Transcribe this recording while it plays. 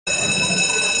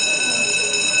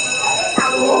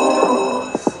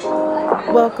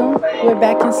Welcome. We're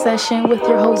back in session with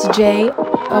your host, Jay,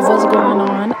 of What's Going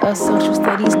On, a Social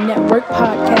Studies Network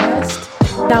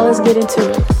podcast. Now let's get into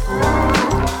it.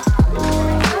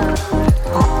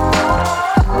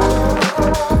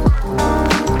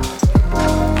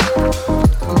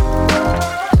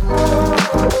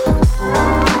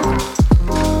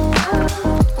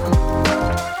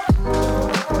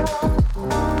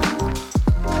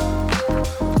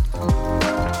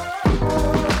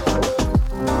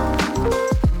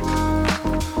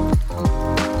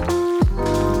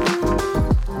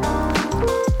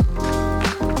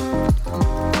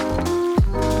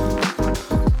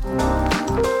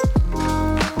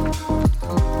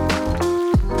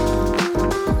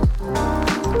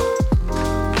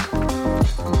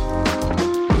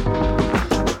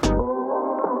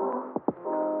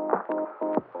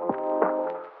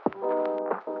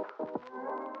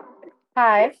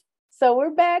 Hi. So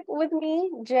we're back with me,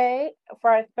 Jay,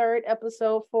 for our third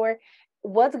episode for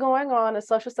What's Going On, a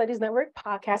Social Studies Network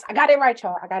podcast. I got it right,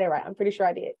 y'all. I got it right. I'm pretty sure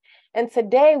I did. And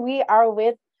today we are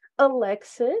with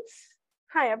Alexis.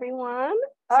 Hi, everyone.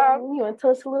 So you want to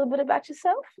tell us a little bit about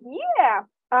yourself? Yeah.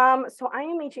 So I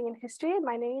am majoring in history and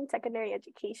minoring in secondary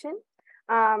education,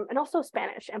 and also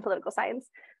Spanish and political science.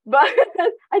 But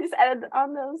I just added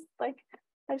on those,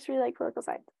 I just really like political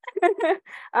science,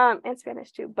 and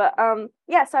Spanish too. But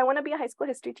yeah. So I want to be a high school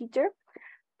history teacher,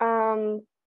 and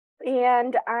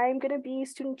I'm gonna be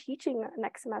student teaching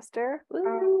next semester.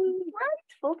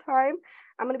 Full time.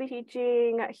 I'm gonna be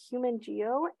teaching human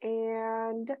geo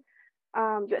and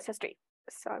U.S. history.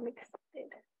 So I'm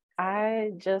excited.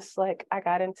 I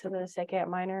got into the second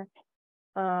minor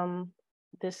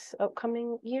this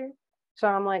upcoming year. So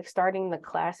I'm starting the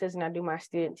classes and I do my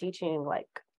student teaching like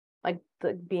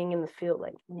the being in the field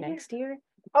next year.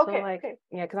 Okay. So okay.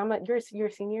 yeah, because you're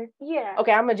a senior. Yeah.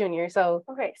 Okay, I'm a junior. So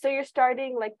Okay, so you're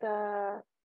starting the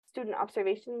student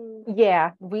observation.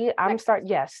 yeah,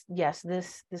 yes,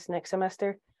 this next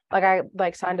semester. I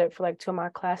signed up for 2 of my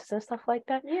classes and stuff like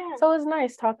that. Yeah. So it's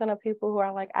nice talking to people who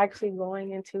are actually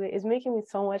going into it. It's making me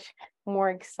so much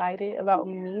more excited about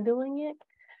me doing it.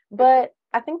 But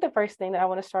I think the first thing that I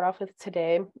want to start off with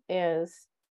today is,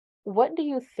 what do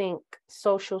you think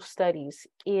social studies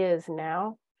is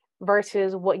now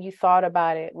versus what you thought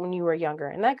about it when you were younger?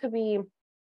 And that could be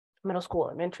middle school,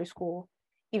 elementary school,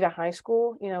 even high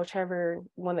school, whichever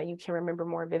one that you can remember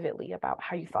more vividly about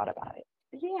how you thought about it.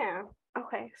 Yeah.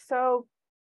 Okay. So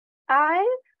I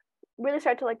really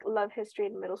started to love history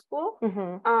in middle school.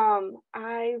 Mm-hmm.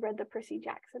 I read the Percy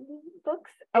Jackson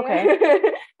books. Okay.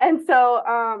 And so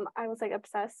I was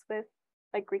obsessed with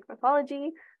Greek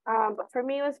mythology. But for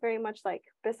me it was very much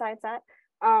besides that,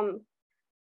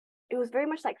 it was very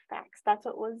much facts. That's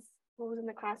what was in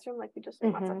the classroom. We just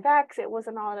learned lots of facts. It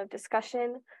wasn't a lot of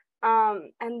discussion.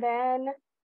 And then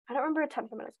I don't remember a ton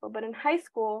from middle school, but in high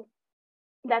school,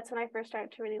 that's when I first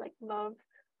started to really love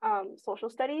social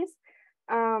studies.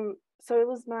 So it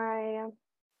was my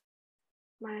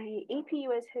AP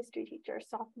US history teacher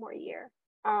sophomore year.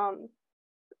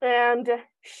 And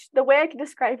the way I can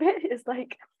describe it is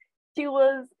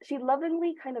she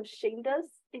lovingly kind of shamed us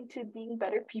into being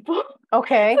better people.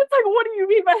 Okay. It's what do you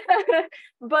mean by that?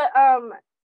 But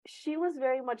she was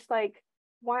very much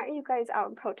why aren't you guys out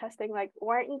and protesting? Why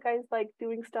aren't you guys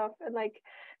doing stuff? And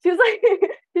she was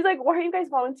she's why aren't you guys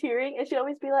volunteering? And she'd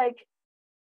always be like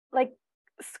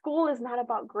school is not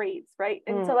about grades, right?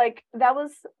 And so that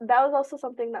was also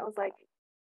something that was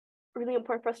really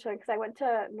important for us to learn, because I went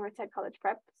to Northside College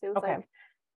Prep, so it was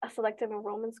a selective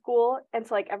enrollment school, and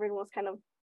so everyone was kind of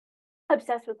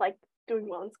obsessed with doing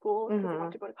well in school because they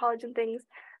want to go to college and things.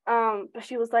 But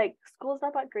she was school is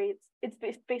not about grades. It's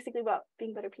basically about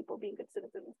being better people, being good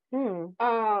citizens.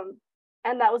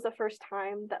 And that was the first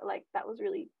time that that was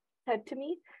really said to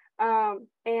me.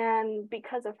 And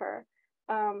because of her,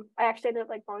 I actually ended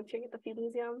up volunteering at the Field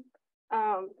Museum.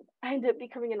 I ended up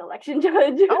becoming an election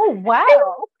judge. Oh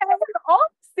wow! All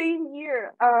the same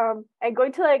year. And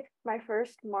going to my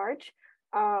first march.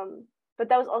 But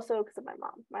that was also because of my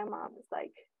mom. My mom is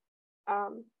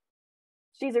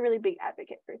she's a really big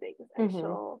advocate for things, and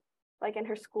she'll in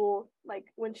her school,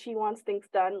 when she wants things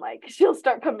done, she'll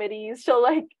start committees. She'll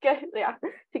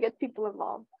get people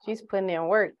involved. She's putting in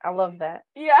work. I love that.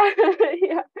 Yeah.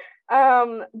 Yeah.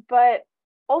 But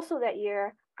also that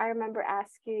year, I remember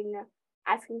asking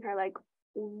her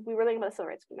we were learning about the civil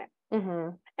rights movement,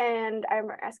 and I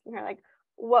remember asking her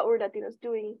what were Latinos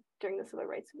doing during the civil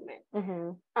rights movement,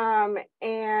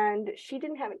 and she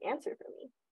didn't have an answer for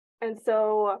me, and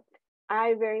so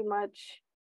I very much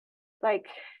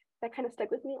that kind of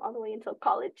stuck with me all the way until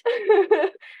college.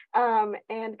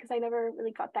 And because I never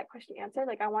really got that question answered,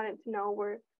 like I wanted to know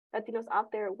were Latinos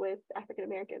out there with African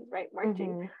Americans, right,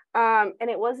 marching. And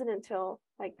it wasn't until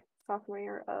like sophomore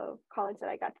year of college that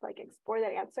I got to like explore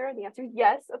that answer. And the answer is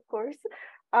yes, of course.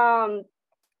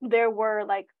 There were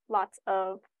like lots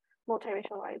of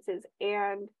multiracial alliances,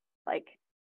 and like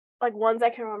ones I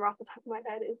can remember off the top of my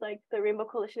head is like the Rainbow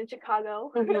Coalition in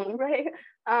Chicago, right?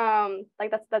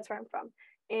 Like that's where I'm from.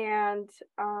 And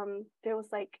there was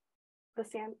like the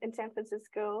San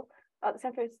Francisco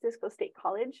State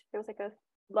College. There was like a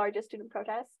largest student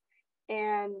protest,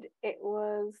 and it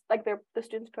was like the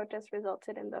students protest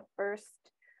resulted in the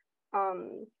first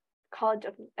College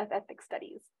of Ethnic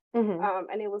Studies.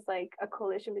 And it was like a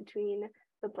coalition between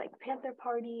the Black Panther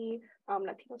Party,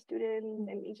 Latino students,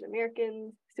 and Asian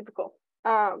Americans. Super cool.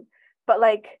 But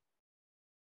like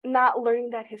not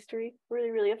learning that history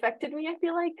really, really affected me, I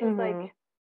feel like, because like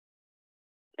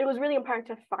it was really important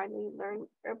to finally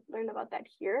learn about that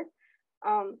here.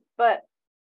 But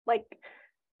like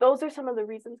those are some of the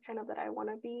reasons kind of that I want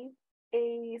to be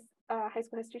a high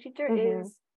school history teacher,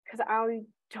 is because I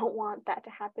don't want that to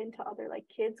happen to other like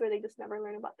kids where they just never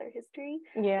learn about their history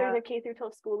during their K through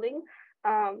 12 schooling,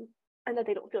 and that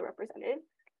they don't feel represented.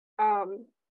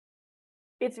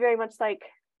 It's very much like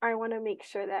I want to make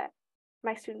sure that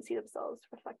my students see themselves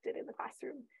reflected in the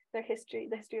classroom, their history,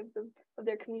 the history of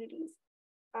their communities.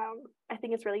 I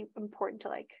think it's really important to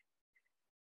like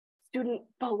student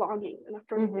belonging and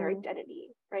affirming their identity,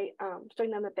 right?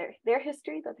 Showing them that their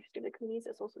history, that the history of the communities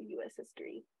is also U.S.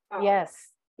 history. Yes.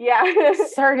 Yeah.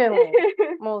 Certainly.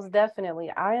 Most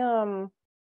definitely.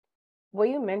 What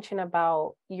you mentioned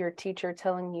about your teacher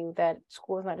telling you that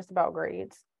school is not just about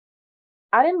grades,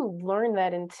 I didn't learn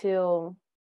that until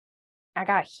I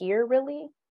got here, really,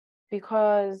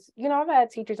 because, you know, I've had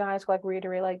teachers in high school like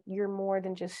reiterate, like, you're more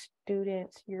than just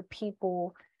students, you're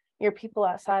people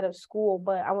outside of school.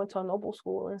 But I went to a Noble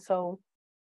school, and so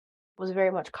it was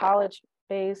very much college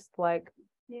based. Like,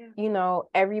 you know,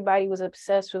 everybody was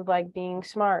obsessed with like being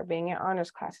smart, being in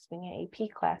honors classes, being in AP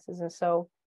classes. And so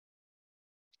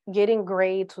getting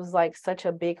grades was like such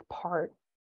a big part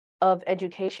of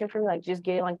education for me, like just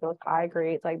getting like those high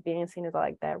grades, like being seen as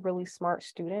like that really smart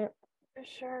student. For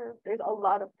sure. There's a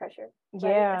lot of pressure.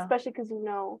 Right? Yeah. Especially because, you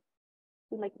know,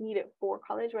 you like need it for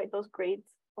college, right? Those grades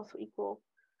also equal,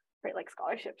 right, like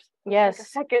scholarships. Yes. Like a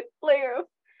second layer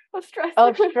of stress.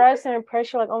 Of stress and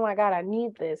pressure, like, oh my God, I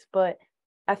need this. But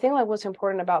I think like what's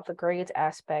important about the grades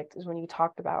aspect is when you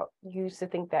talked about, you used to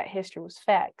think that history was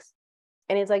facts.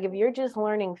 And it's like, if you're just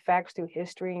learning facts through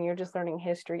history and you're just learning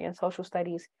history and social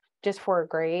studies just for a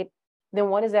grade, then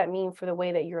what does that mean for the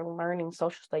way that you're learning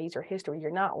social studies or history?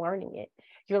 You're not learning it.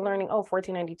 You're learning,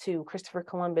 1492, Christopher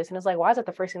Columbus. And it's like, why is that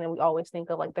the first thing that we always think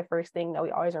of, like the first thing that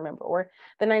we always remember? Or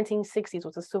the 1960s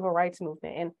was the civil rights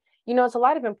movement. And, you know, it's a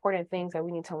lot of important things that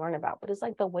we need to learn about, but it's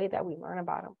like the way that we learn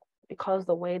about them, because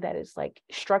the way that it's like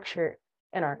structured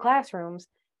in our classrooms.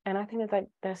 And I think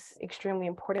that's extremely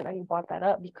important that you brought that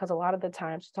up, because a lot of the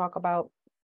times to talk about,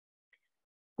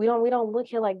 we don't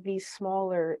look at like these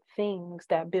smaller things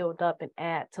that build up and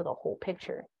add to the whole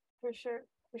picture. For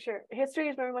sure. History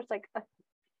is very much like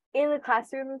in the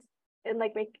classrooms, and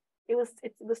like it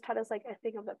was taught as like a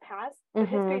thing of the past, but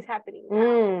history is happening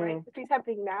now, right? History is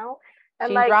happening now, and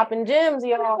she's like dropping gems,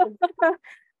 y'all.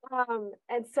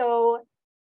 And so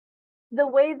the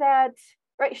way that,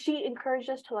 right, she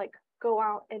encouraged us to like go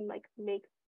out and like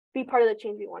be part of the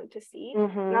change we wanted to see.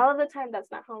 And all of the time,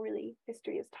 that's not how really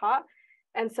history is taught.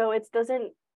 And so it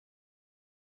doesn't,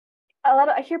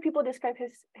 I hear people describe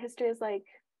history as like,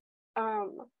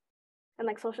 and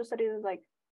like social studies is like,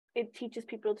 it teaches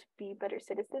people to be better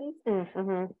citizens.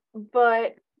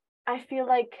 But I feel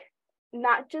like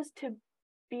not just to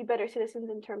be better citizens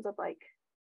in terms of like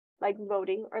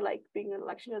voting or like being in an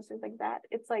election and things like that.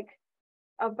 It's like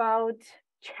about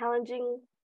challenging,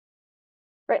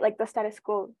 right, like the status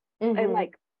quo, and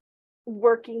like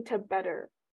working to better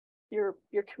your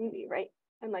community, right?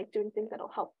 And like doing things that'll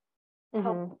help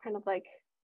kind of like,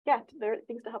 there are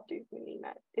things to help do your community.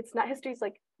 That it's not, history's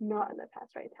like not in the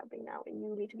past, right? It's happening now, and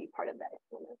you need to be part of that. If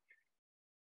you want to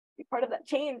be part of that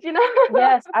change, you know?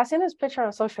 Yes, I seen this picture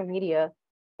on social media,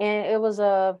 and it was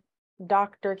of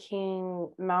Dr. King,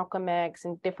 Malcolm X,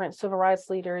 and different civil rights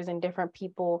leaders and different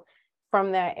people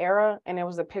from that era, and it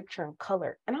was a picture in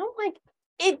color. And I'm like,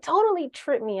 it totally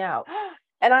tripped me out.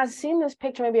 And I seen this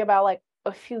picture maybe about like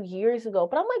a few years ago,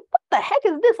 but I'm like, what the heck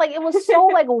is this? Like, it was so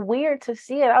like weird to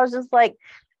see it. I was just like,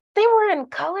 they were in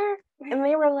color, and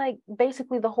they were like,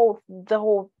 basically the whole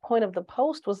point of the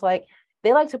post was like,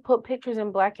 they like to put pictures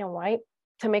in black and white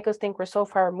to make us think we're so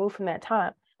far removed from that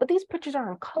time. but these pictures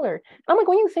are in color. And I'm like,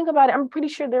 when you think about it, I'm pretty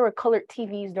sure there were colored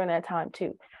TVs during that time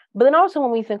too. But then also when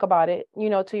we think about it,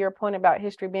 to your point about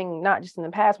history being not just in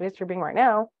the past, but history being right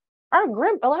now, a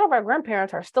lot of our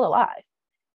grandparents are still alive.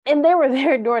 And they were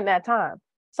there during that time.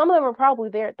 Some of them were probably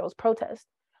there at those protests,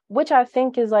 which I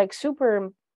think is like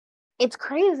super, it's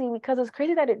crazy because it's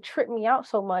crazy that it tripped me out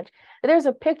so much. There's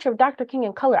a picture of Dr. King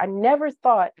in color. I never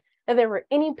thought that there were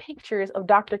any pictures of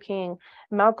Dr. King,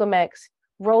 Malcolm X,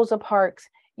 Rosa Parks,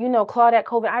 Claudette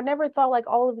Colvin. I never thought like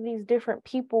all of these different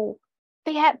people,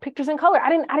 they had pictures in color. I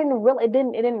didn't really, it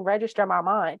didn't register in my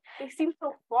mind. They seem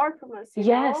so far from us,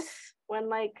 yes. know? When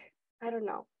like, I don't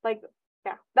know, like,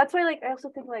 yeah, that's why like I also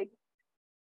think like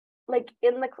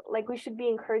we should be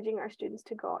encouraging our students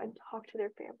to go and talk to their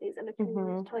families and the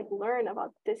communities to like learn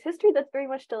about this history that's very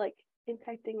much still like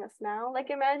impacting us now.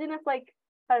 Like imagine if like,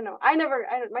 I don't know,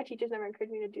 my teachers never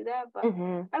encouraged me to do that, but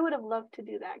I would have loved to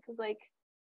do that because like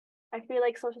I feel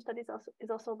like social studies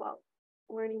is also about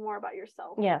learning more about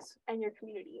yourself, yes, and your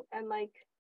community, and like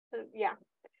yeah,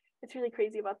 it's really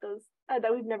crazy about those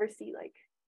that we've never see like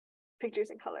pictures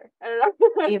in color. I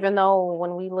don't know. Even though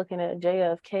when we looking at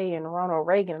JFK and Ronald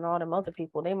Reagan and all them other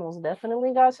people, they most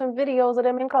definitely got some videos of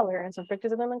them in color and some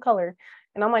pictures of them in color.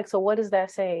 And I'm like, so what does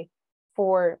that say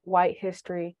for white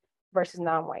history versus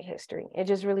non-white history? It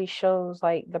just really shows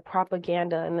like the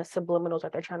propaganda and the subliminals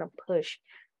that they're trying to push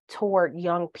toward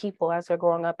young people as they're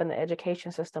growing up in the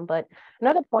education system. But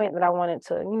another point that I wanted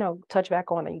to, touch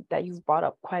back on that you've brought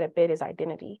up quite a bit is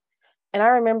identity. And I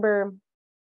remember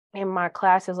in my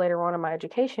classes later on in my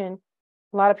education,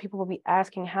 a lot of people will be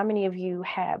asking, how many of you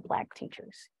had Black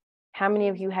teachers? How many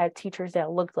of you had teachers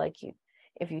that looked like you?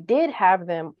 If you did have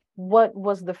them, what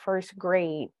was the first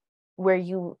grade where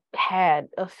you had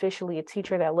officially a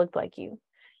teacher that looked like you?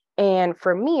 And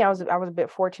for me, I was a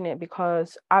bit fortunate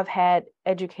because I've had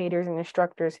educators and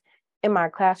instructors in my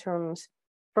classrooms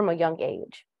from a young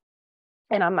age.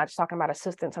 And I'm not just talking about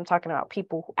assistants. I'm talking about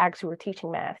people who actually were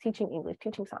teaching math, teaching English,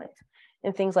 teaching science,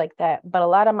 and things like that. But a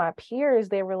lot of my peers,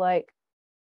 they were like,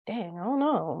 dang, I don't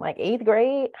know, like 8th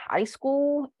grade, high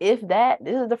school, if that,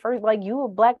 this is the first, like, you a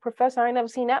Black professor. I ain't never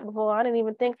seen that before. I didn't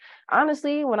even think,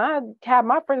 honestly, when I had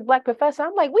my first Black professor,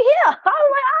 I'm like, we here. I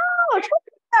was like, oh, check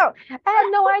it out. I had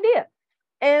no idea.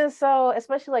 And so,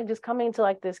 especially like just coming to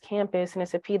like this campus and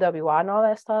it's a PWI and all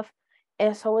that stuff.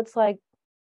 And so it's like,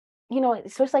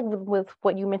 especially like with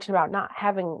what you mentioned about not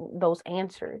having those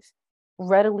answers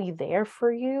readily there for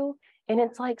you. And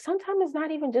it's like, sometimes it's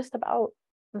not even just about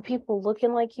the people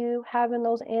looking like you having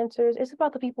those answers. It's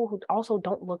about the people who also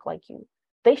don't look like you.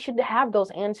 They should have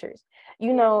those answers.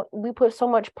 We put so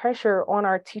much pressure on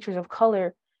our teachers of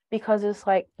color because it's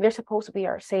like, they're supposed to be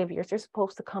our saviors. They're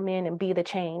supposed to come in and be the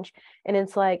change. And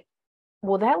it's like,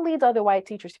 well, that leads other white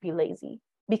teachers to be lazy.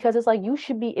 Because it's like, you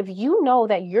should be, if you know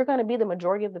that you're going to be the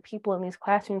majority of the people in these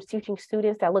classrooms teaching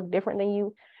students that look different than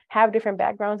you, have different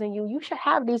backgrounds than you, you should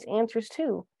have these answers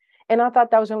too. And I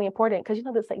thought that was really important because,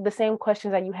 it's like the same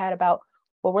questions that you had about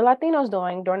what were Latinos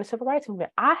doing during the Civil Rights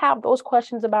Movement. I have those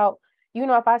questions about,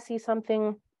 if I see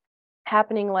something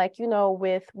happening like,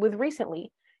 with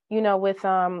recently, with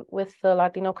the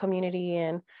Latino community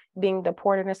and being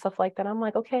deported and stuff like that. I'm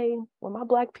like, okay, where my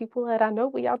Black people at? I know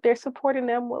we out there supporting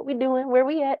them. What we doing? Where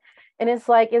we at? And it's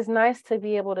like, it's nice to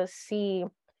be able to see,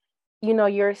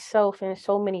 yourself in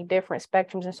so many different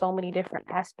spectrums and so many different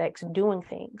aspects doing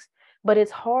things. But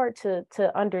it's hard to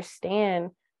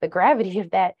understand the gravity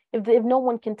of that if no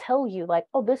one can tell you like,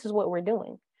 oh, this is what we're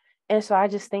doing. And so I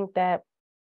just think that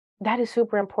is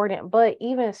super important. But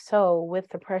even so, with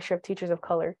the pressure of teachers of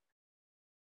color,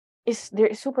 it's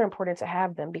super important to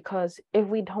have them, because if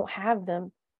we don't have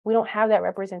them, we don't have that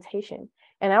representation.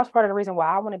 And that was part of the reason why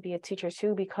I want to be a teacher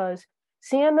too, because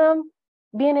seeing them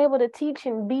being able to teach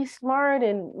and be smart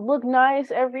and look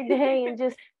nice every day and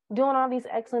just doing all these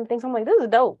excellent things, I'm like, this is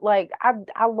dope. Like,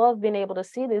 I love being able to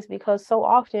see this, because so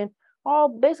often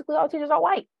basically all teachers are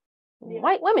white. Yeah.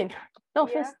 White women. No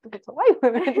offense to white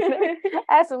women.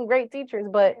 I had some great teachers,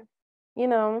 but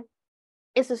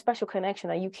it's a special connection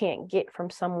that you can't get from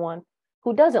someone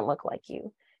who doesn't look like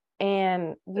you.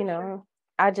 And sure.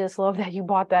 I just love that you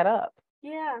brought that up.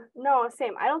 Yeah, no,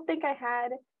 same. I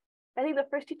think the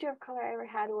first teacher of color I ever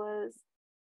had was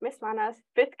Miss Manas,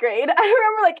 5th grade. I don't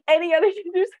remember like any other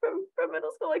teachers from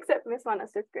middle school except Miss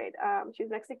Manas, 5th grade. She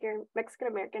was Mexican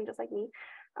American, just like me.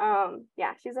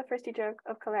 Yeah, she's the first teacher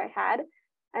of color I had.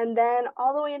 And then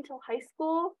all the way until high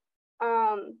school,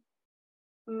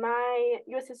 my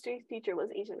U.S. history teacher was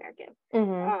Asian American.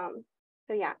 Mm-hmm.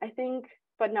 So yeah,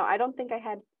 but no, I don't think I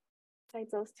had,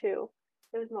 besides those two,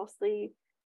 it was mostly,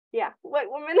 white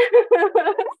women.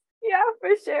 Yeah, for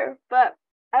sure. But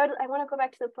I want to go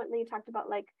back to the point that you talked about,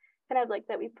 like, kind of like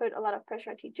that we put a lot of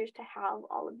pressure on teachers to have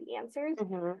all of the answers.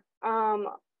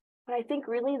 But I think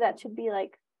really that should be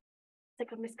like,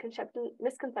 it's like a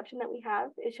misconception that we have.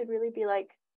 It should really be like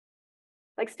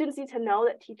students need to know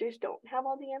that teachers don't have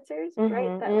all the answers,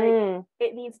 right? That like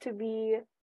it needs to be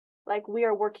like we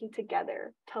are working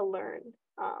together to learn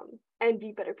and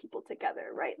be better people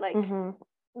together, right? Like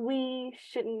we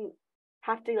shouldn't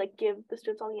have to like give the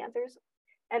students all the answers.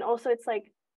 And also it's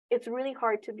like it's really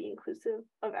hard to be inclusive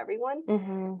of everyone.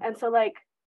 And so like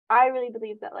I really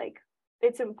believe that like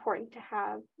it's important to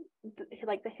have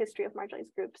like the history of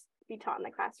marginalized groups be taught in the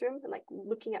classroom, and like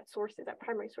looking at sources, at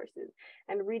primary sources,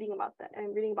 and reading about that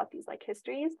and reading about these like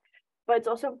histories. But it's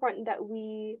also important that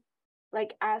we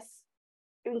like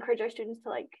encourage our students to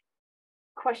like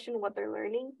question what they're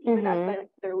learning, even as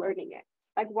they're learning it.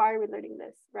 Like, why are we learning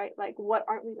this, right? Like, what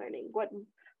aren't we learning? What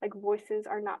like voices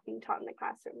are not being taught in the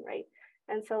classroom, right?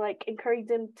 And so like encourage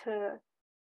them to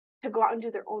go out and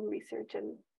do their own research,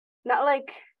 and not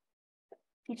like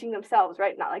teaching themselves,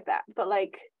 right? Not like that, but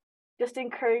like just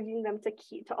encouraging them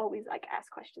to always like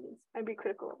ask questions and be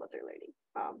critical of what they're learning.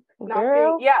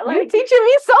 Girl, like you're teaching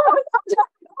me so much.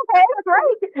 Okay,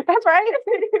 that's right.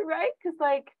 Right? Because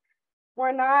like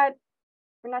we're not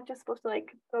just supposed to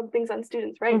like throw things on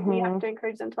students, right? We have to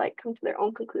encourage them to like come to their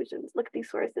own conclusions, look at these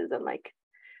sources, and like,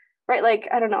 right, like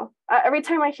I don't know, every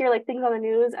time I hear like things on the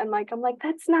news and like I'm like,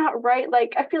 that's not right.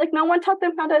 Like I feel like no one taught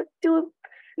them how to do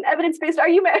an evidence-based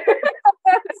argument.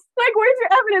 Like, where's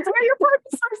your evidence? Where are your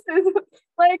primary sources?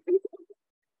 Like,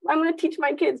 I'm going to teach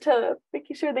my kids to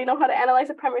making sure they know how to analyze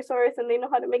a primary source and they know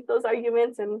how to make those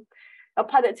arguments and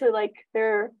apply that to like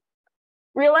their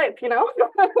real life, you know?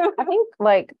 I think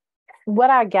like what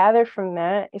I gather from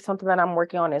that is something that I'm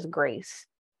working on is grace.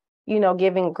 You know,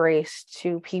 giving grace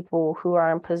to people who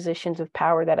are in positions of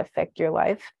power that affect your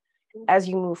life as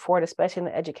you move forward, especially in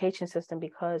the education system,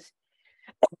 because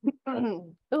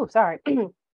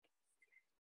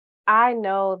I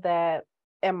know that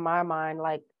in my mind,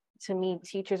 like to me,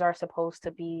 teachers are supposed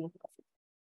to be,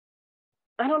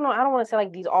 I don't know, I don't want to say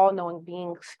like these all-knowing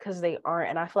beings because they aren't.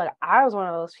 And I feel like I was one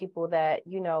of those people that,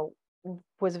 you know,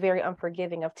 was very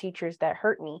unforgiving of teachers that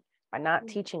hurt me by not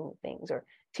teaching me things, or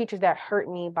teachers that hurt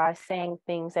me by saying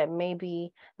things that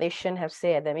maybe they shouldn't have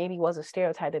said, that maybe was a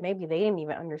stereotype, that maybe they didn't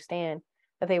even understand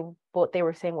that what they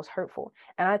were saying was hurtful.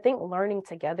 And I think learning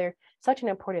together, such an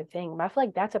important thing. But I feel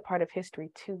like that's a part of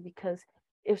history too, because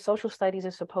if social studies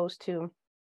is supposed to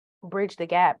bridge the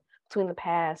gap between the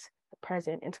past, the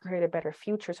present, and to create a better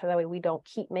future, so that way we don't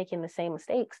keep making the same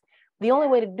mistakes, the only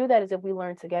way to do that is if we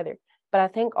learn together. But I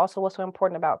think also what's so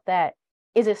important about that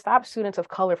is it stops students of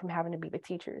color from having to be the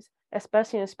teachers,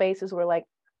 especially in spaces where like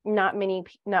not many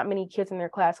kids in their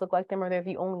class look like them, or they're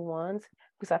the only ones.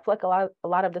 Because I feel like a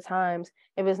lot of the times,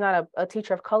 if it's not a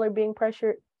teacher of color being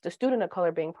pressured, the student of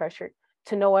color being pressured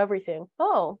to know everything.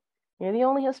 Oh, you're the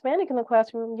only Hispanic in the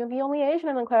classroom. You're the only Asian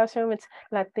in the classroom. It's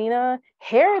Latina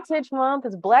Heritage Month.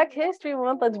 It's Black History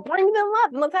Month. Let's bring them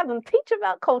up and let's have them teach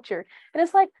about culture. And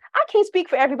it's like, I can't speak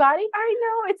for everybody. I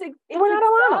know it's we're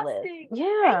not exhausting.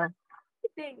 Yeah.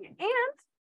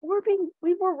 And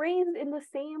we were raised in the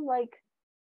same like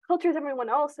culture as everyone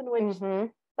else, in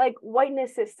which like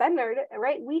whiteness is centered,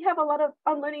 right? We have a lot of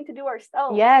unlearning to do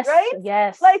ourselves. Yes, right?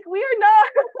 Yes. Like we are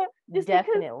not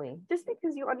definitely just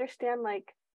because you understand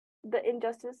like the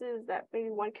injustices that maybe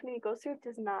one community goes through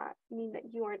does not mean that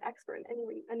you are an expert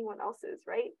in anyone else's,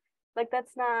 right? Like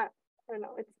that's not, I don't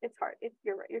know, it's hard.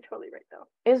 You're right, you're totally right though.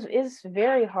 It's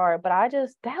very hard, but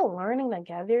that learning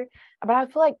together, but I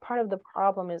feel like part of the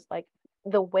problem is like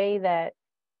the way that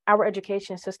our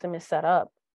education system is set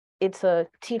up. It's a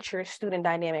teacher-student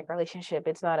dynamic relationship.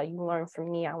 It's not a you learn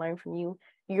from me, I learn from you.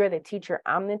 You're the teacher,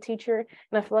 I'm the teacher.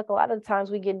 And I feel like a lot of the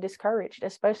times we get discouraged,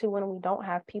 especially when we don't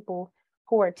have people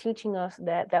who are teaching us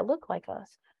that look like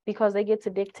us, because they get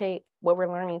to dictate what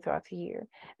we're learning throughout the year.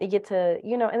 They get to,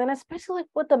 you know, and then especially like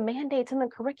with the mandates in the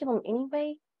curriculum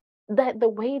anyway, that the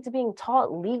way it's being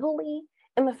taught legally,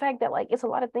 and the fact that like it's a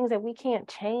lot of things that we can't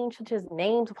change, such as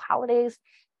names of holidays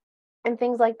and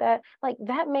things like that. Like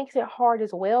that makes it hard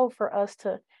as well for us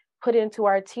to put into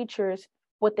our teachers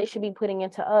what they should be putting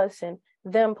into us, and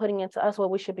them putting into us what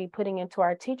we should be putting into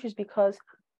our teachers, because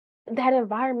that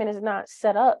environment is not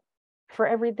set up for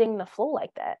everything to flow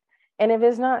like that. And if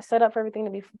it's not set up for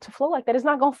everything to flow like that, it's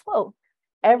not going to flow.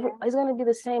 It's going to be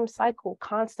the same cycle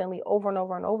constantly over and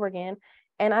over and over again.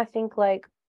 And I think like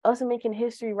us making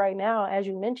history right now, as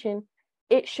you mentioned,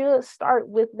 it should start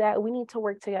with that. We need to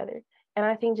work together. And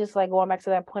I think just like going back to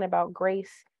that point about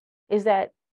grace, is that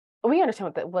we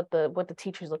understand what the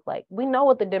teachers look like. We know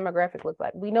what the demographic look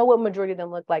like. We know what majority of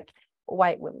them look like.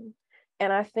 white women.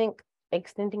 And I think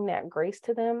extending that grace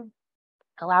to them,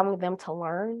 allowing them to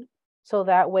learn, so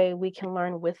that way we can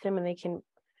learn with them and they can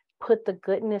put the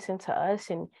goodness into us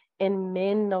and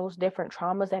mend those different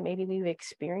traumas that maybe we've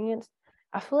experienced.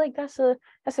 I feel like that's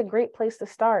a great place to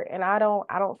start. And I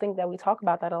don't think that we talk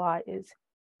about that a lot, is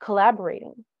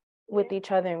collaborating with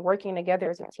each other and working together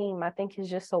as a team. I think it's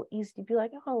just so easy to be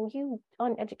like, oh, you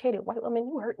uneducated white woman,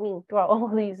 you hurt me throughout all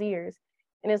of these years.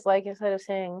 And it's like, instead of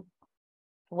saying,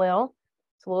 well,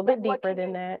 it's a little bit deeper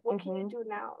than that. What can you do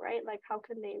now, right? Like, how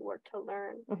can they work to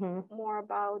learn more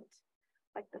about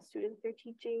like the students they're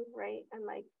teaching, right? And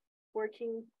like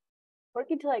working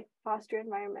to like foster an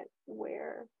environment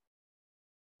where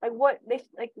like what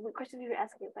questions you're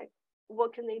asking is like,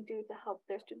 what can they do to help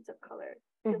their students of color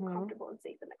feel comfortable and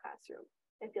safe in the classroom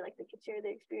and feel like they can share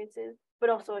their experiences,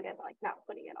 but also again like not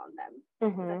putting it on them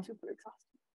because that's super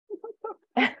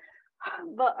exhausting.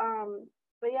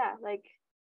 but yeah, like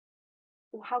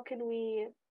how can we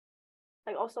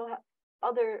like also have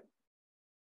other,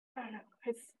 I don't know,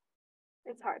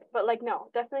 it's hard, but like no,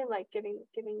 definitely like giving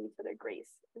each other grace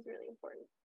is really important,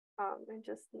 and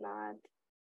just not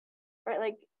right,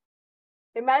 like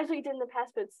it matters what you did in the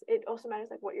past, but it also matters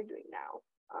like what you're doing now,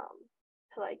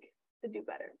 to do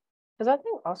better. Because I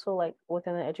think also like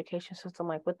within the education system,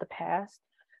 like with the past,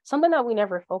 something that we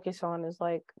never focus on is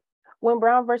like when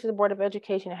Brown versus Board of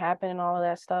Education happened and all of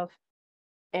that stuff,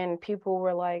 and people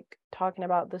were like talking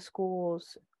about the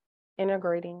schools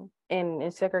integrating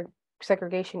and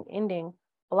segregation ending,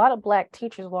 a lot of Black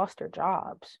teachers lost their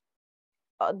jobs.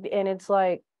 And it's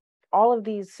like all of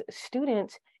these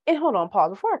students, and hold on,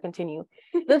 pause before I continue.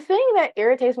 The thing that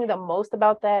irritates me the most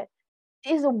about that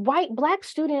is Black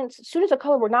students of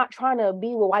color were not trying to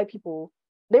be with white people.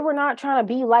 They were not trying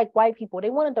to be like white people. They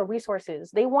wanted the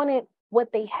resources. They wanted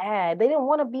what they had. They didn't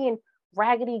want to be in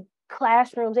raggedy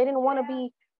classrooms. They didn't want to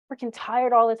be freaking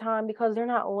tired all the time because they're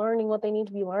not learning what they need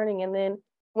to be learning. And then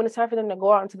when it's time for them to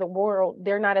go out into the world,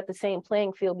 they're not at the same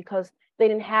playing field because they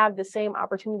didn't have the same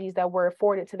opportunities that were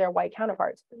afforded to their white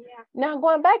counterparts. Yeah. Now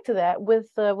going back to that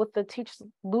with the teachers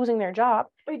losing their job.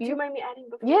 Wait, do you mind me adding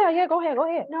before? Yeah, go ahead.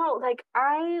 No, like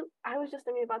I was just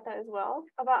thinking about that as well,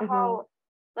 about how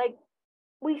like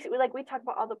we talk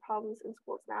about all the problems in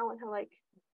schools now and how like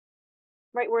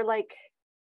right, we're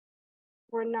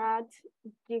not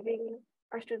giving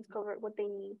our students of color what they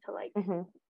need to like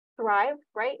thrive,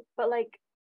 right? But like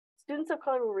students of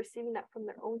color were receiving that from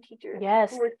their own teachers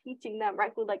who were teaching them,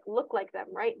 right, who like look like them,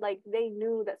 right? Like they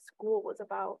knew that school was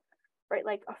about, right,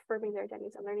 like affirming their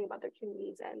identities and learning about their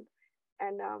communities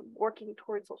and working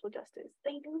towards social justice.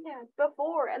 They knew that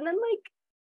before, and then like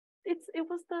it's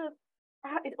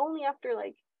only after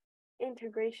like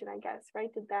integration, I guess,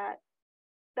 right,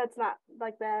 that's not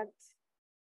like that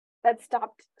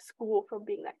stopped school from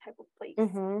being that type of place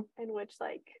in which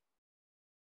like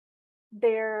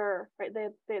they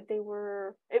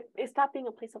were it stopped being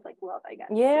a place of like love, I guess.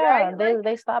 Yeah, right?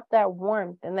 they stopped that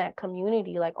warmth and that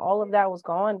community. Like all of that was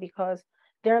gone because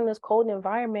they're in this cold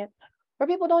environment where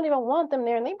people don't even want them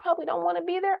there and they probably don't want to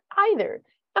be there either.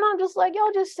 And I'm just like,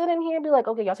 y'all just sit in here and be like,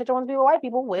 okay, y'all said you want to be with white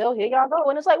people. Well, here y'all go.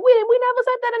 And it's like, we never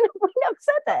said that, and we never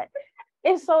said that.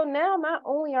 And so now not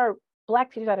only are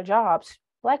Black teachers out of jobs,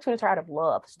 Black students are out of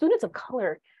love. Students of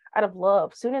color out of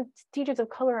love. Teachers of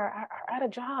color are out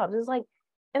of jobs. It's like,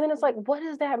 and then it's like, what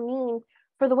does that mean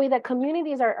for the way that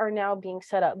communities are now being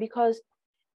set up? Because,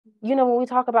 you know, when we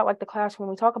talk about like the classroom,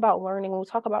 when we talk about learning, when we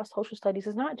talk about social studies,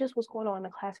 it's not just what's going on in the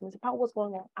classroom, it's about what's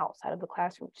going on outside of the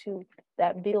classroom too,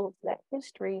 that builds that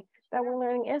history that we're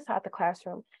learning inside the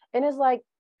classroom. And it's like,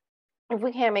 if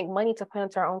we can't make money to put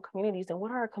into our own communities, then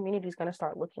what are our communities going to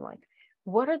start looking like?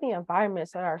 What are the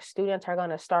environments that our students are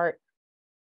going to start,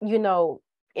 you know,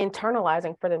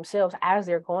 internalizing for themselves as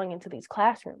they're going into these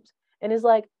classrooms? And it's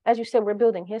like, as you said, we're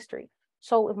building history.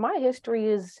 So if my history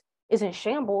is in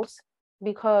shambles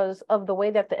because of the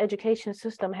way that the education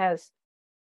system has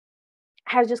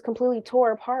just completely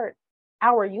tore apart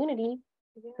our unity,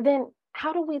 then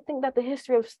how do we think that the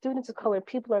history of students of color,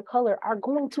 people of color, are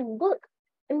going to look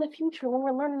in the future when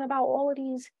we're learning about all of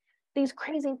these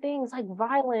crazy things like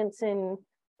violence and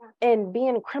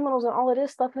being criminals and all of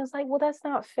this stuff? And it's like, well, that's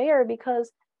not fair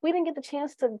because we didn't get the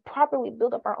chance to properly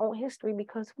build up our own history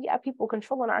because we have people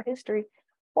controlling our history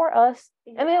for us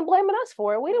and then blaming us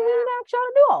for it. We didn't ask y'all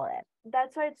to do all that.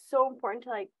 That's why it's so important to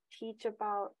like teach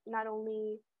about not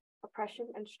only oppression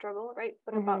and struggle, right,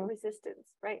 but about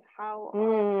resistance, right? How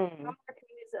are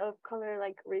communities of color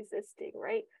like resisting,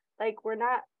 right? Like we're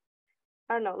not,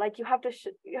 I don't know, like you have to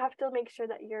make sure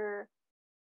that you're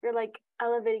like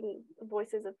elevating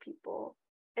voices of people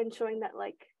and showing that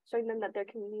like showing them that their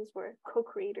communities were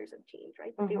co-creators of change,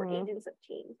 right? They were Mm-hmm. agents of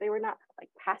change. They were not like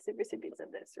passive recipients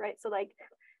of this, right? So like,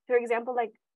 for example,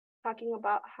 like talking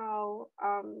about how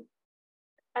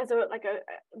as a like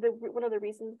one of the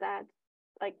reasons that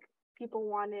like people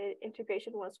wanted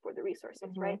integration was for the resources,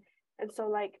 Mm-hmm. right? And so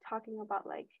like talking about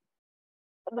like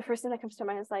the first thing that comes to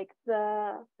mind is like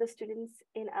the students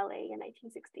in LA in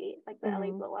 1968, like the LA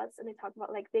Mm-hmm. blowouts, and they talk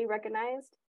about like they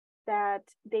recognized that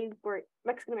they were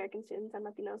Mexican American students and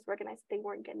Latinos recognized they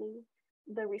weren't getting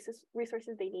the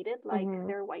resources they needed, like Mm-hmm.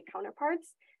 their white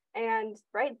counterparts, and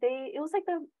right, it was like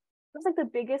the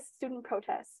biggest student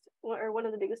protest or one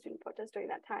of the biggest student protests during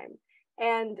that time,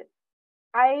 and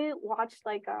I watched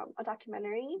like a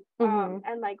documentary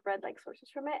and like read like sources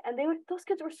from it, and those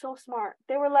kids were so smart.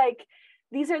 They were like,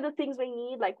 these are the things we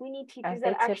need. Like we need teachers As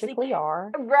that they actually typically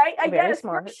are. right. I Very guess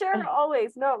smart. for sure,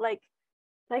 always no like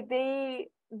they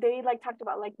like talked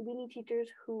about like we need teachers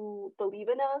who believe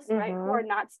in us, right? Who are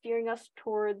not steering us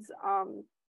towards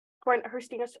who are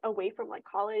steering us away from like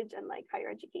college and like higher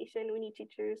education. We need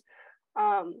teachers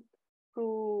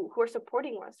who are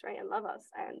supporting us, right, and love us,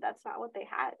 and that's not what they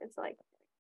had. It's like,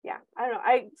 yeah, I don't know.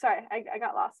 I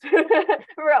got lost.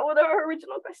 What our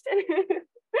original question?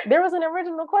 There was an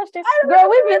original question. Girl,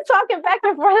 we've been talking back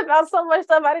and forth about so much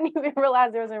stuff. I didn't even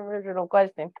realize there was an original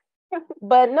question.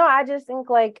 But no, I just think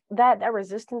like that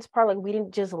resistance part, like we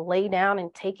didn't just lay down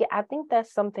and take it. I think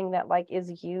that's something that like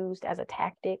is used as a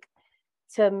tactic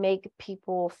to make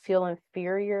people feel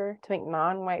inferior, to make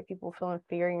non-white people feel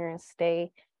inferior and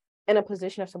stay in a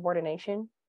position of subordination.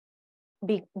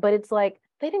 But it's like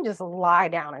they didn't just lie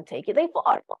down and take it. They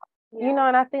fought. Yeah. You know,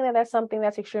 and I think that that's something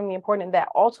that's extremely important that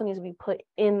also needs to be put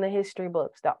in the history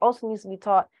books, that also needs to be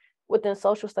taught within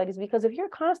social studies, because if you're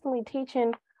constantly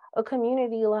teaching a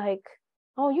community like,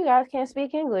 oh, you guys can't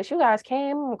speak English, you guys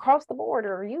came across the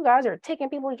border, you guys are taking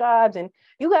people's jobs, and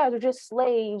you guys are just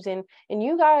slaves, and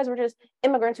you guys were just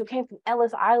immigrants who came from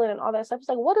Ellis Island and all that stuff. It's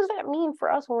like, what does that mean for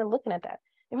us when we're looking at that?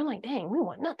 And we're like, dang, we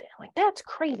want nothing. Like, that's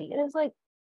crazy. And it's like,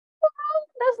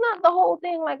 that's not the whole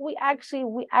thing. Like we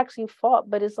actually fought,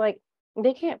 but it's like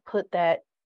they can't put that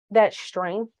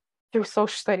strength through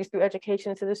social studies, through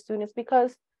education to the students,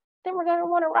 because then we're gonna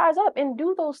want to rise up and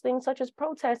do those things such as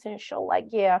protest and show like,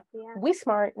 yeah, we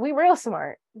smart, we real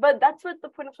smart. But that's what the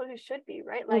point of social should be,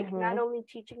 right? Like not only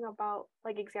teaching about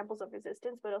like examples of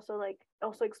resistance, but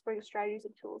also exploring strategies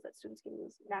and tools that students can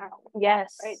use now.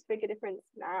 Yes. Right. To make a difference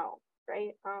now.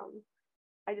 Right.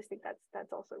 I just think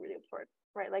that's also really important,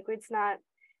 right? Like it's not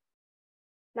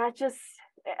just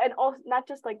and also not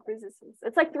just like resistance.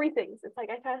 It's like three things. It's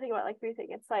like I kind of think about like three things.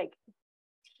 It's like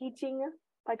teaching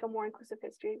like a more inclusive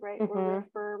history, right? Where we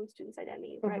affirm students'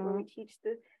 identities, right? Where we teach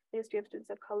the history of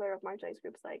students of color, of marginalized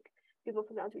groups, like people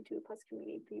from the LGBTQ plus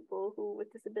community, people who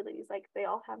with disabilities, like they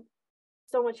all have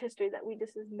so much history that we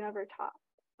just is never taught.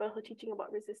 But also teaching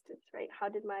about resistance, right? How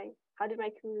did my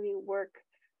community work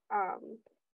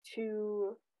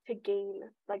to gain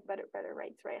like better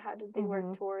rights, right? How did they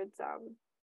work towards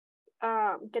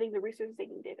getting the resources they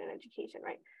needed in education,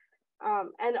 right?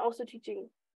 And also teaching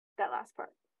that last part,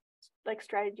 like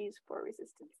strategies for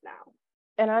resistance now.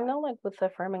 And I know like with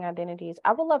affirming identities,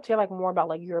 I would love to hear like more about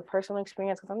like your personal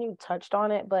experience, because I know you touched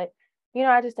on it, but you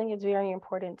know, I just think it's very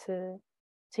important to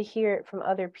hear it from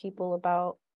other people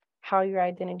about how your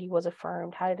identity was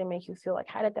affirmed. How did it make you feel? Like,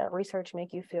 how did that research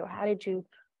make you feel? How did you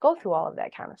go through all of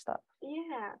that kind of stuff?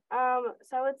 Yeah.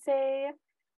 So I would say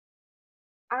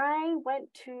I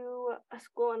went to a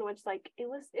school in which like it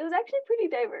was actually pretty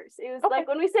diverse. It was like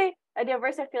when we say a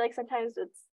diverse, I feel like sometimes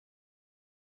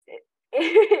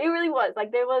it really was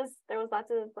like there was lots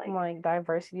of like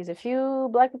diversities. A few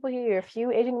Black people here, a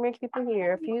few Asian American people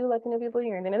here, a few Latino people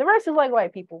here, and then the rest is like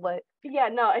white people. But yeah,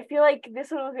 no, I feel like this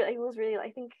one was really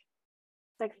I think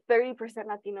like 30%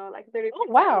 Latino, like 30%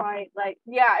 white. Like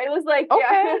yeah, it was like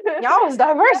okay. Y'all was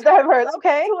diverse.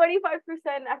 Okay.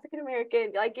 25% African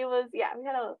American. Like it was we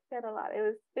had a lot.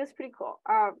 It was pretty cool.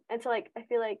 And so like I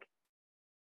feel like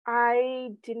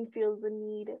I didn't feel the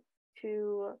need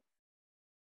to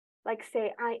like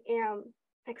say I am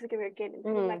Mexican American and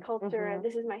this is my culture and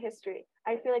this is my history.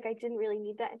 I feel like I didn't really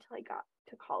need that until I got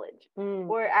to college,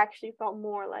 where it actually felt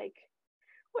more like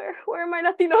where are my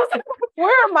Latinos?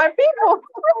 Where are my people?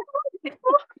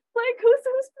 Like who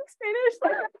speaks Spanish?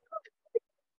 Like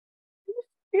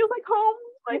feels like home,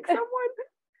 like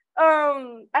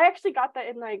someone. I actually got that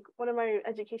in like one of my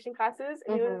education classes,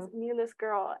 and it was me and this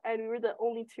girl, and we were the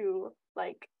only two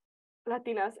like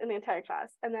Latinas in the entire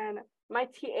class. And then my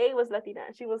TA was Latina.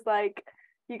 She was like,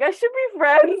 "You guys should be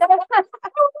friends." Like,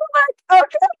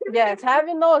 okay. Yes,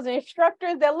 having those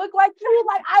instructors that look like you,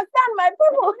 like I found my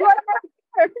people.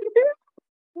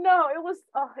 No, it was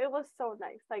so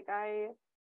nice. Like I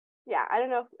don't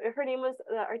know if her name was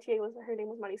her name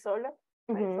was Marisol.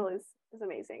 Marisol is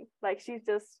amazing. Like she's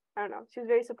just, I don't know, she was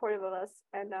very supportive of us,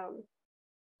 and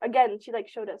again she like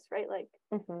showed us, right, like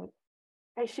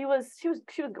and she was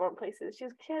going places. She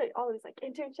had all these like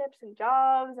internships and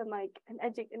jobs and like an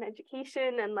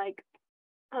education, and like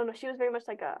I don't know, she was very much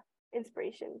like a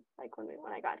inspiration like when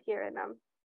I got here, and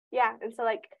yeah, and so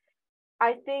like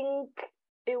I think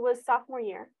it was sophomore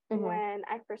year when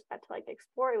I first got to like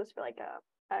explore. It was for like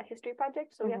a history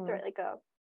project, so we have to write like a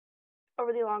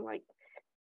really long like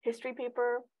history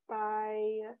paper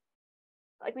by,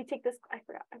 like, we take this, I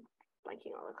forgot, I'm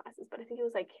blanking all the classes, but I think it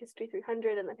was like history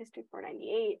 300 and then history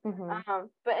 498.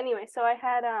 But anyway, so I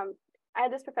had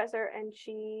this professor, and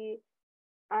she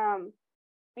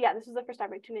yeah, this was the first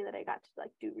opportunity that I got to like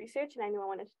do research, and I knew I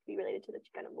wanted to be related to the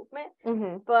Chicano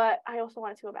movement. But I also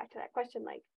wanted to go back to that question,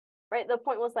 like, right, the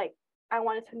point was like I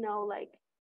wanted to know, like,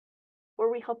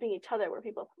 were we helping each other? Were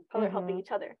people of color helping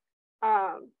each other?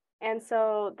 And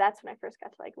so that's when I first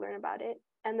got to like learn about it.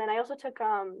 And then I also took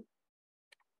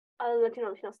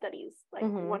Latino studies, like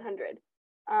 100.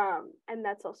 And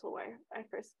that's also where I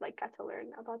first like got to learn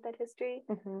about that history.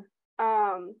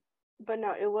 But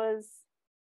no, it was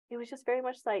just very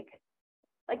much like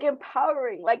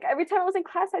empowering. Like every time I was in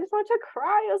class, I just wanted to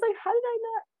cry. I was like, how did I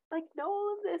not like know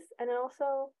all of this? And then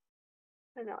also,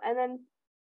 I don't know. And then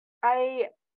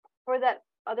for that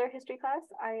other history class,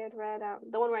 I had read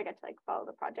the one where I got to like follow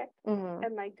the project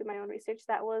and like do my own research.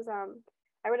 That was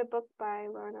I read a book by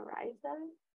Lorna Riza,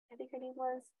 I think her name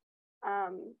was,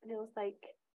 and it was like,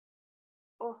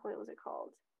 oh, what was it called?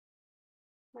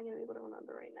 Am I gonna be able to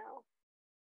remember right now?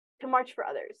 To March for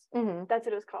Others. That's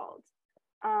what it was called.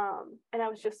 And I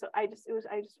was just it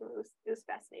was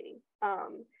fascinating.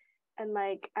 And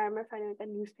like I remember finding like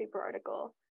a newspaper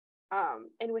article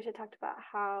in which it talked about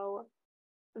how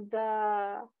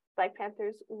the Black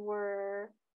Panthers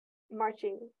were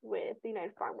marching with the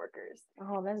United Farm Workers.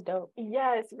 Oh, that's dope.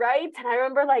 Yes, right? And I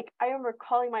remember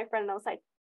calling my friend, and I was like,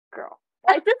 girl,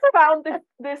 I just found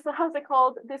this how's it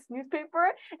called, this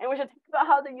newspaper, and we should talk about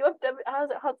how the UFW, how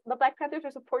the Black Panthers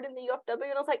were supporting the UFW,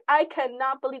 and I was like, I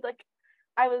cannot believe, like,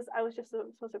 I was just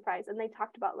so surprised. And they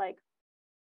talked about like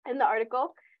in the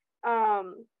article,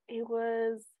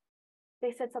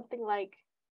 they said something like,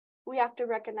 we have to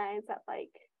recognize that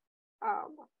like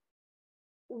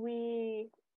we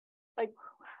like,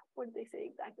 what did they say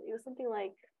exactly? It was something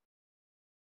like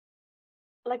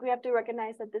we have to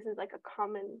recognize that this is like a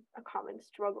common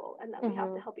struggle, and that we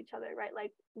have to help each other, right?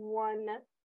 Like one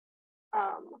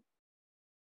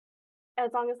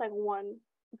as long as like one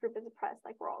group is oppressed,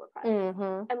 like we're all oppressed.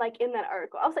 And like in that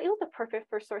article, I was like, it was the perfect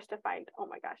first source to find. Oh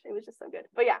my gosh, it was just so good.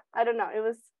 But yeah, I don't know, it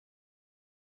was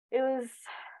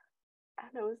I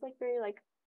don't know, it was like very like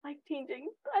life changing.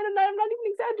 I don't know, I'm not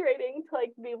even exaggerating, to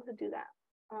like be able to do that.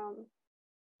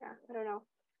 Yeah, I don't know.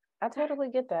 I totally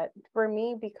get that. For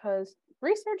me, because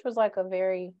research was like a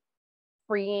very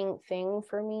freeing thing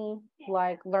for me,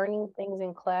 like learning things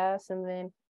in class and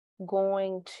then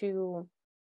going to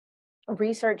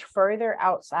research further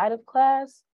outside of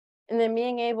class, and then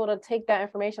being able to take that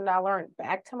information that I learned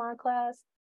back to my class.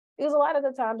 Because a lot of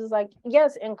the times it's like,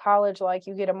 yes, in college, like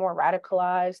you get a more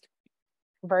radicalized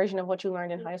version of what you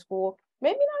learned in high school.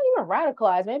 Maybe not even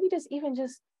radicalized, maybe just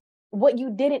what you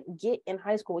didn't get in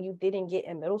high school, you didn't get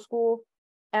in middle school.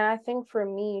 And I think for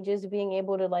me, just being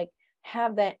able to like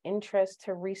have that interest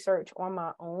to research on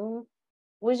my own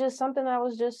was just something that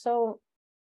was just so,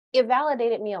 it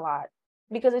validated me a lot,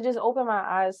 because it just opened my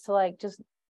eyes to like just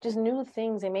new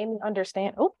things, and made me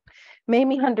understand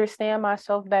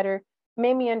myself better,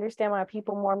 made me understand my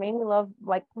people more, made me love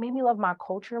my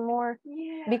culture more.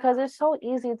 Because it's so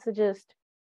easy to just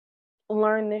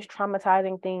learn this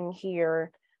traumatizing thing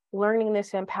here, learning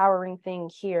this empowering thing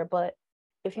here, but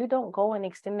if you don't go and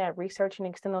extend that research and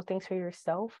extend those things for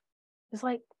yourself, it's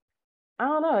like, I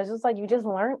don't know, it's just like you're just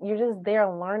there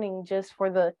learning just for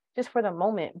the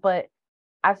moment. But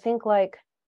I think like,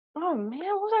 oh man,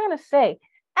 what was I gonna say?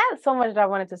 I had so much that I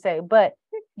wanted to say, but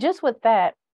just with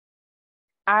that,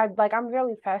 I'm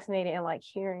really fascinated in like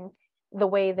hearing the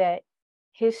way that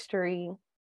history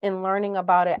and learning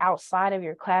about it outside of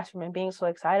your classroom and being so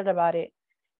excited about it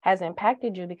has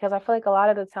impacted you. Because I feel like a lot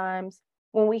of the times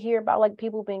when we hear about like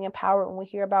people being empowered, when we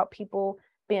hear about people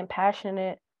being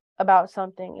passionate about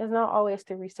something, it's not always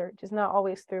through research, it's not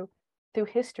always through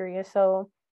history. And so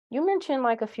you mentioned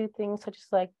like a few things such as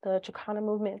like the Chicano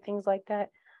movement and things like that.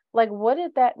 Like, what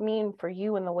did that mean for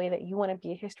you in the way that you want to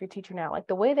be a history teacher now? Like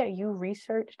the way that you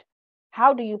researched,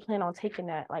 how do you plan on taking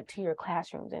that like to your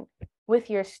classrooms? And with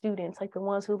your students, like the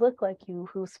ones who look like you,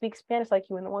 who speak Spanish like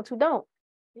you, and the ones who don't.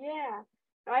 Yeah.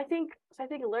 I think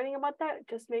learning about that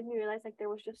just made me realize like there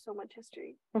was just so much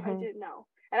history I didn't know,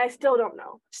 and I still don't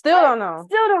know. Still don't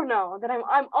know that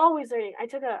I'm always learning. I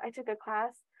took a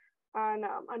class on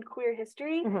queer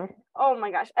history. Oh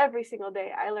my gosh, every single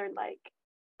day I learned like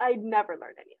I'd never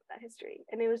learned any of that history,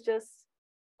 and it was just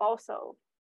also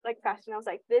like fascinating. I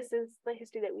was like, this is the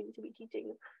history that we need to be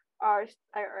teaching our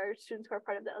students who are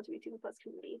part of the LGBTQ plus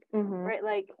community, right?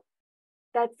 Like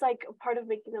that's like a part of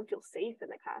making them feel safe in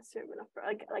the classroom and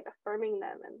like affirming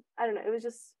them. And I don't know, it was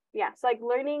just, yeah. So like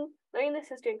learning this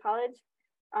history in college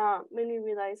made me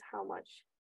realize how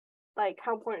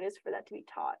important it is for that to be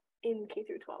taught in K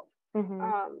through 12.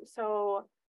 So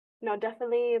no,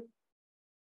 definitely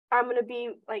I'm gonna be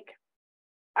like,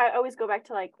 I always go back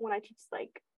to like when I teach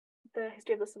like the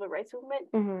history of the civil rights movement,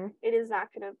 it's not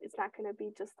gonna be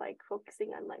just like focusing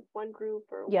on like one group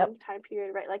or one time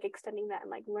period, right? Like extending that and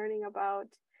like learning about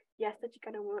the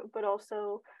Chicano movement, but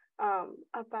also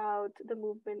about the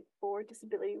movement for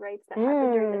disability rights that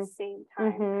happened during the same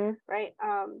time, right?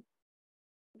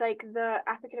 Like the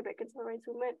African American civil rights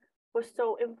movement was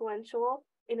so influential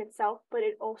in itself, but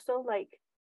it also like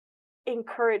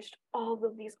encouraged all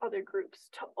of these other groups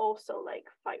to also like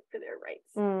fight for their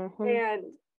rights.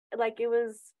 And like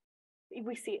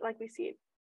we see it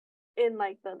in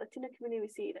like the Latino community, we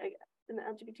see it in the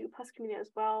LGBTQ plus community as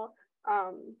well.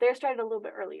 They're started a little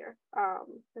bit earlier,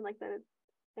 in like the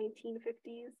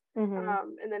 1950s,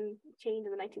 and then changed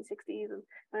in the 1960s and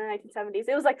the 1970s.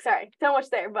 It was like, sorry, so much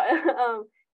there, but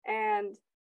and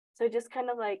so just kind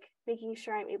of like making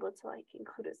sure I'm able to like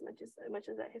include as much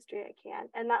as that history I can,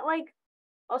 and not like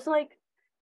also like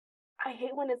I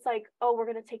hate when it's like, oh, we're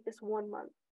gonna take this 1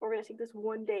 month. We're going to take this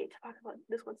one day to talk about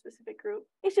this one specific group.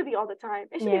 It should be all the time.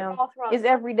 It should be all throughout. It's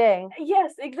every day.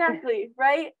 Yes, exactly.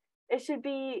 Right? It should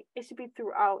be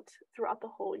throughout the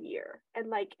whole year,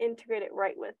 and like integrate it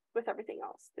right with everything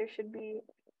else. There should be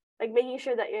like making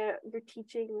sure that you're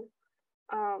teaching,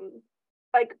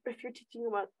 like if you're teaching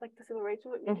about like the civil rights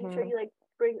movement, making sure you like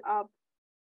bring up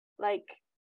like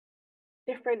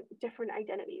different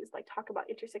identities, like talk about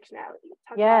intersectionality,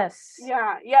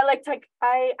 like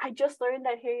I just learned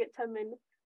that Harriet Tubman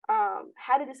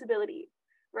had a disability,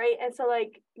 right? And so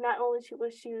like not only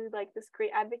was she like this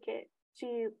great advocate,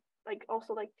 she like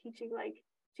also like teaching, like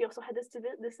she also had this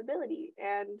disability,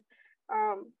 and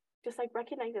just like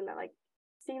recognizing that, like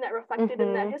seeing that reflected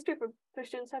in that history for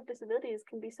students who have disabilities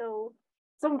can be so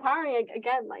empowering.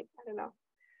 Again, like I don't know,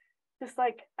 just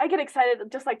like I get excited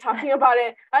just like talking about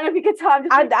it. I don't know if you could tell.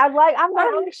 I'm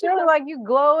like sure like you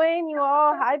glowing, you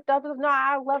all hyped up. No,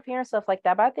 I love hearing stuff like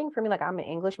that. But I think for me, like I'm an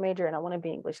English major and I want to be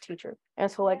an English teacher. And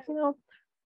so like,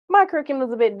 my curriculum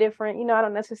is a bit different. I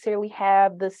don't necessarily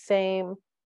have the same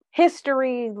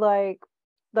history like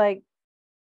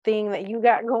thing that you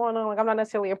got going on. Like I'm not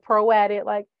necessarily a pro at it.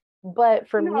 Like, but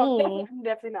for me, I'm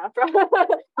definitely not pro.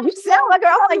 You sound like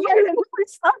I'm like you're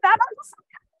stuff that.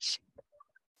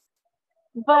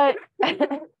 But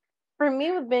for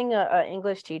me, with being an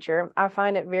English teacher, I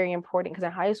find it very important because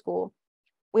in high school,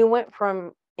 we went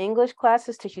from English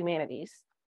classes to humanities.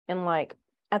 And like,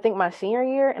 I think my senior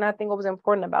year, and I think what was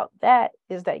important about that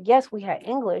is that, yes, we had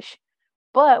English,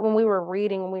 but when we were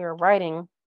reading, when we were writing,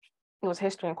 it was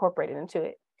history incorporated into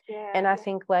it. Yeah. And I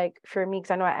think like for me,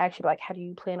 because I know I actually like, how do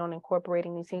you plan on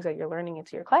incorporating these things that you're learning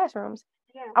into your classrooms?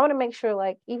 Yeah. I want to make sure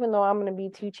like, even though I'm going to be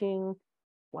teaching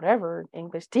whatever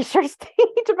English teachers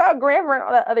teach about grammar and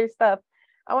all that other stuff,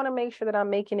 I want to make sure that I'm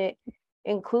making it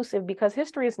inclusive, because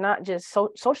history is not just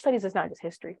social studies is not just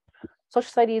history. Social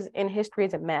studies and history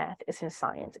is in math, it's in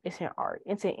science, it's in art,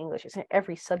 it's in English, it's in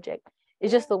every subject.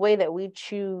 It's just the way that we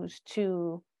choose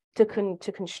to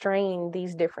constrain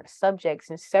these different subjects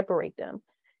and separate them.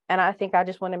 And I think I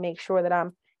just want to make sure that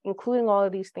I'm including all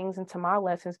of these things into my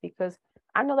lessons, because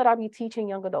I know that I'll be teaching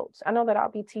young adults. I know that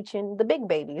I'll be teaching the big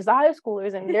babies, the high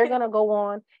schoolers, and they're going to go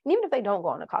on. And even if they don't go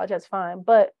on to college, that's fine.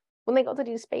 But when they go to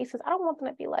these spaces, I don't want them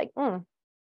to be like,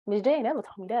 Ms. J never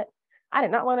told me that. I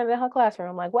did not learn it in her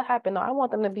classroom. Like, what happened? No, I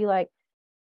want them to be like,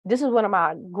 this is one of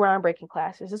my groundbreaking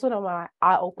classes. This is one of my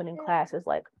eye-opening classes.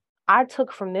 Like, I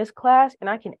took from this class and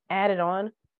I can add it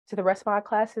on to the rest of my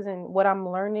classes, and what I'm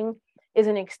learning is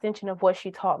an extension of what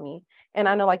she taught me. And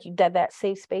I know like you did that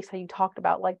safe space, how you talked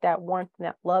about like that warmth and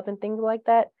that love and things like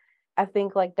that. I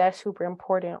think like that's super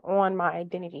important on my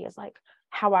identity, is like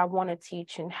how I want to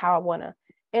teach and how I want to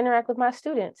interact with my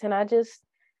students. And I just,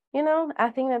 I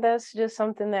think that that's just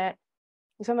something that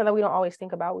we don't always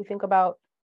think about. We think about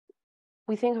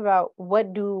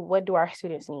what do our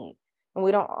students need, and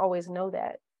we don't always know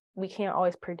that. We can't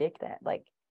always predict that. Like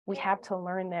we have to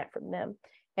learn that from them.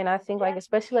 And I think like,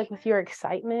 especially like with your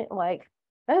excitement, like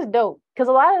that's dope. Cause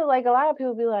a lot of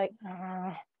people be like,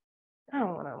 I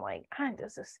don't want to like,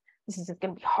 this is just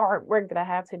going to be hard work that I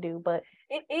have to do. But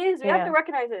it is, we have to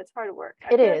recognize that it's hard work.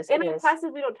 It is. In our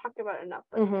classes, we don't talk about it enough.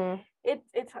 But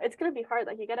it's going to be hard.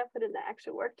 Like you got to put in the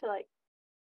extra work to like,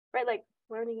 right? Like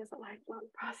learning is a lifelong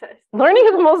process. Learning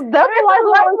is most definitely a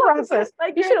lifelong process.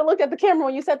 Like you should have looked at the camera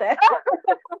when you said that.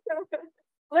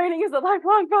 Learning is a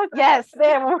lifelong process. Yes,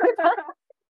 damn.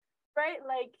 Right?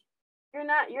 Like you're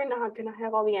not gonna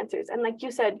have all the answers. And like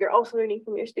you said, you're also learning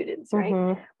from your students,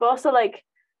 right? But also like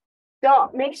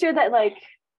don't make sure that like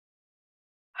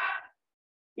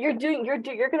you're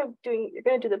gonna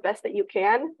do the best that you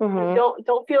can.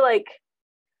 Don't feel like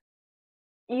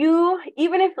you,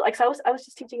 even if like, so I was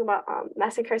just teaching about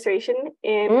mass incarceration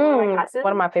in my classes.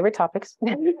 One of my favorite topics.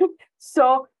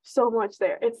 so much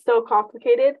there. It's so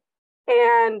complicated.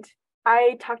 And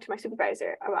I talked to my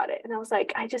supervisor about it, and I was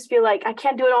like, I just feel like I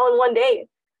can't do it all in one day.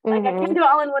 Like I can't do it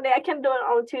all in one day. I can't do it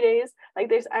all in 2 days. Like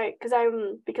because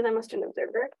I'm a student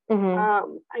observer.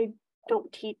 I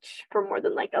don't teach for more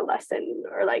than like a lesson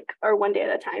or 1 day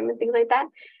at a time and things like that.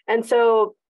 And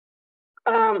so,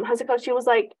 how's it called? She was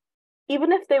like,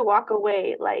 even if they walk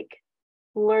away, like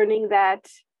learning that,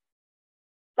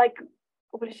 like,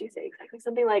 what did she say exactly?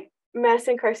 Something like mass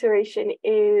incarceration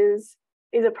is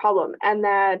a problem, and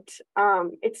that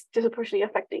it's disproportionately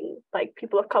affecting like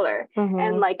people of color.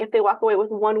 And like if they walk away with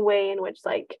one way in which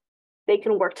like they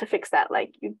can work to fix that,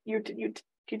 like you did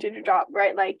your job,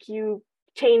 right? Like you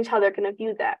change how they're gonna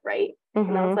view that, right?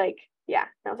 And I was like, yeah.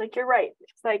 And I was like, you're right.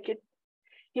 It's like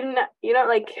you know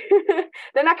like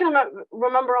they're not gonna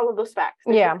remember all of those facts.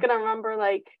 They're just gonna remember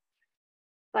like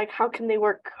how can they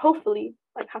work, hopefully,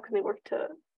 like how can they work to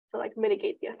like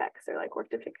mitigate the effects or like work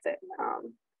to fix it.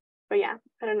 But yeah,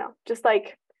 I don't know. Just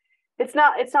like it's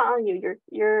not on you.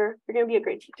 You're gonna be a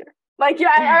great teacher. Like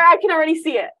I can already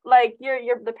see it. Like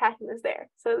the passion is there.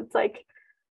 So it's like,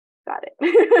 got it.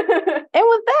 And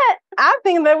with that, I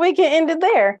think that we can end it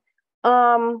there.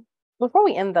 Before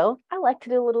we end though, I like to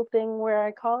do a little thing where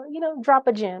I call it, drop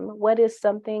a gem. What is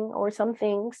something or some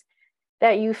things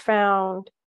that you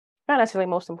found not necessarily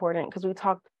most important, because we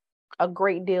talked a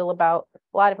great deal about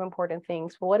a lot of important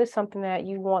things, but what is something that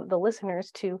you want the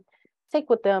listeners to take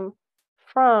with them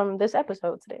from this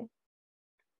episode today?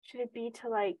 Should it be to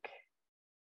like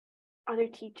other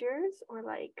teachers or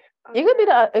like it could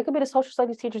be the social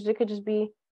studies teachers, it could just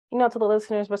be to the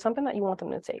listeners, but something that you want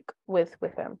them to take with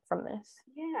them from this?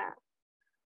 Yeah,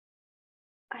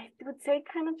 I would say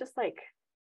kind of just like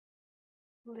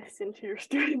listen to your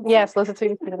students. Yes, listen to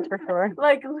your students for sure.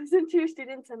 Like listen to your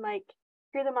students and like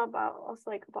hear them about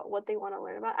what they want to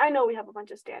learn about. I know we have a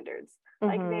bunch of standards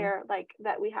like there, like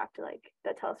that we have to like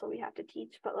that tell us what we have to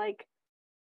teach, but like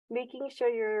making sure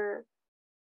you're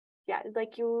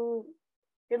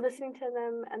listening to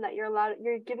them, and that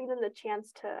you're giving them the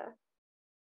chance to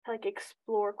like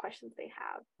explore questions they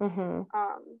have.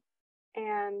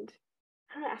 And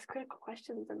I don't know, ask critical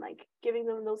questions, and like giving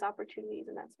them those opportunities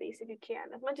in that space if you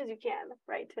can, as much as you can,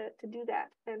 right, to do that.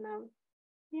 And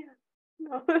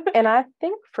And I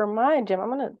think for my gem, I'm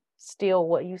gonna steal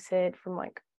what you said from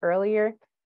like earlier.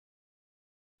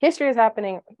 History is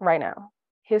happening right now.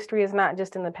 History is not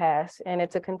just in the past, and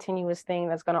it's a continuous thing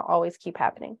that's going to always keep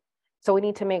happening. So we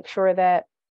need to make sure that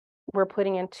we're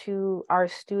putting into our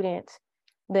students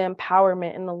the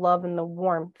empowerment and the love and the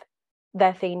warmth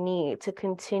that they need to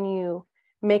continue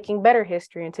making better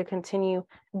history and to continue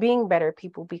being better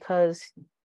people, because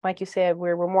like you said,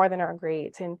 we're more than our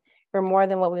grades, and we're more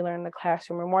than what we learn in the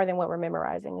classroom. We're more than what we're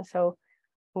memorizing. And so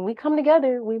when we come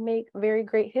together, we make very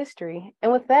great history.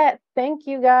 And with that, thank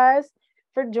you guys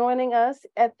for joining us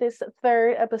at this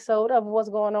third episode of What's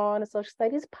Going On, a Social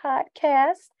Studies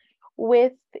podcast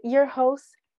with your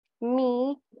host,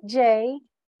 me, Jay.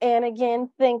 And again,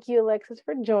 thank you, Alexis,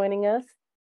 for joining us.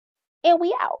 And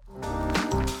we out.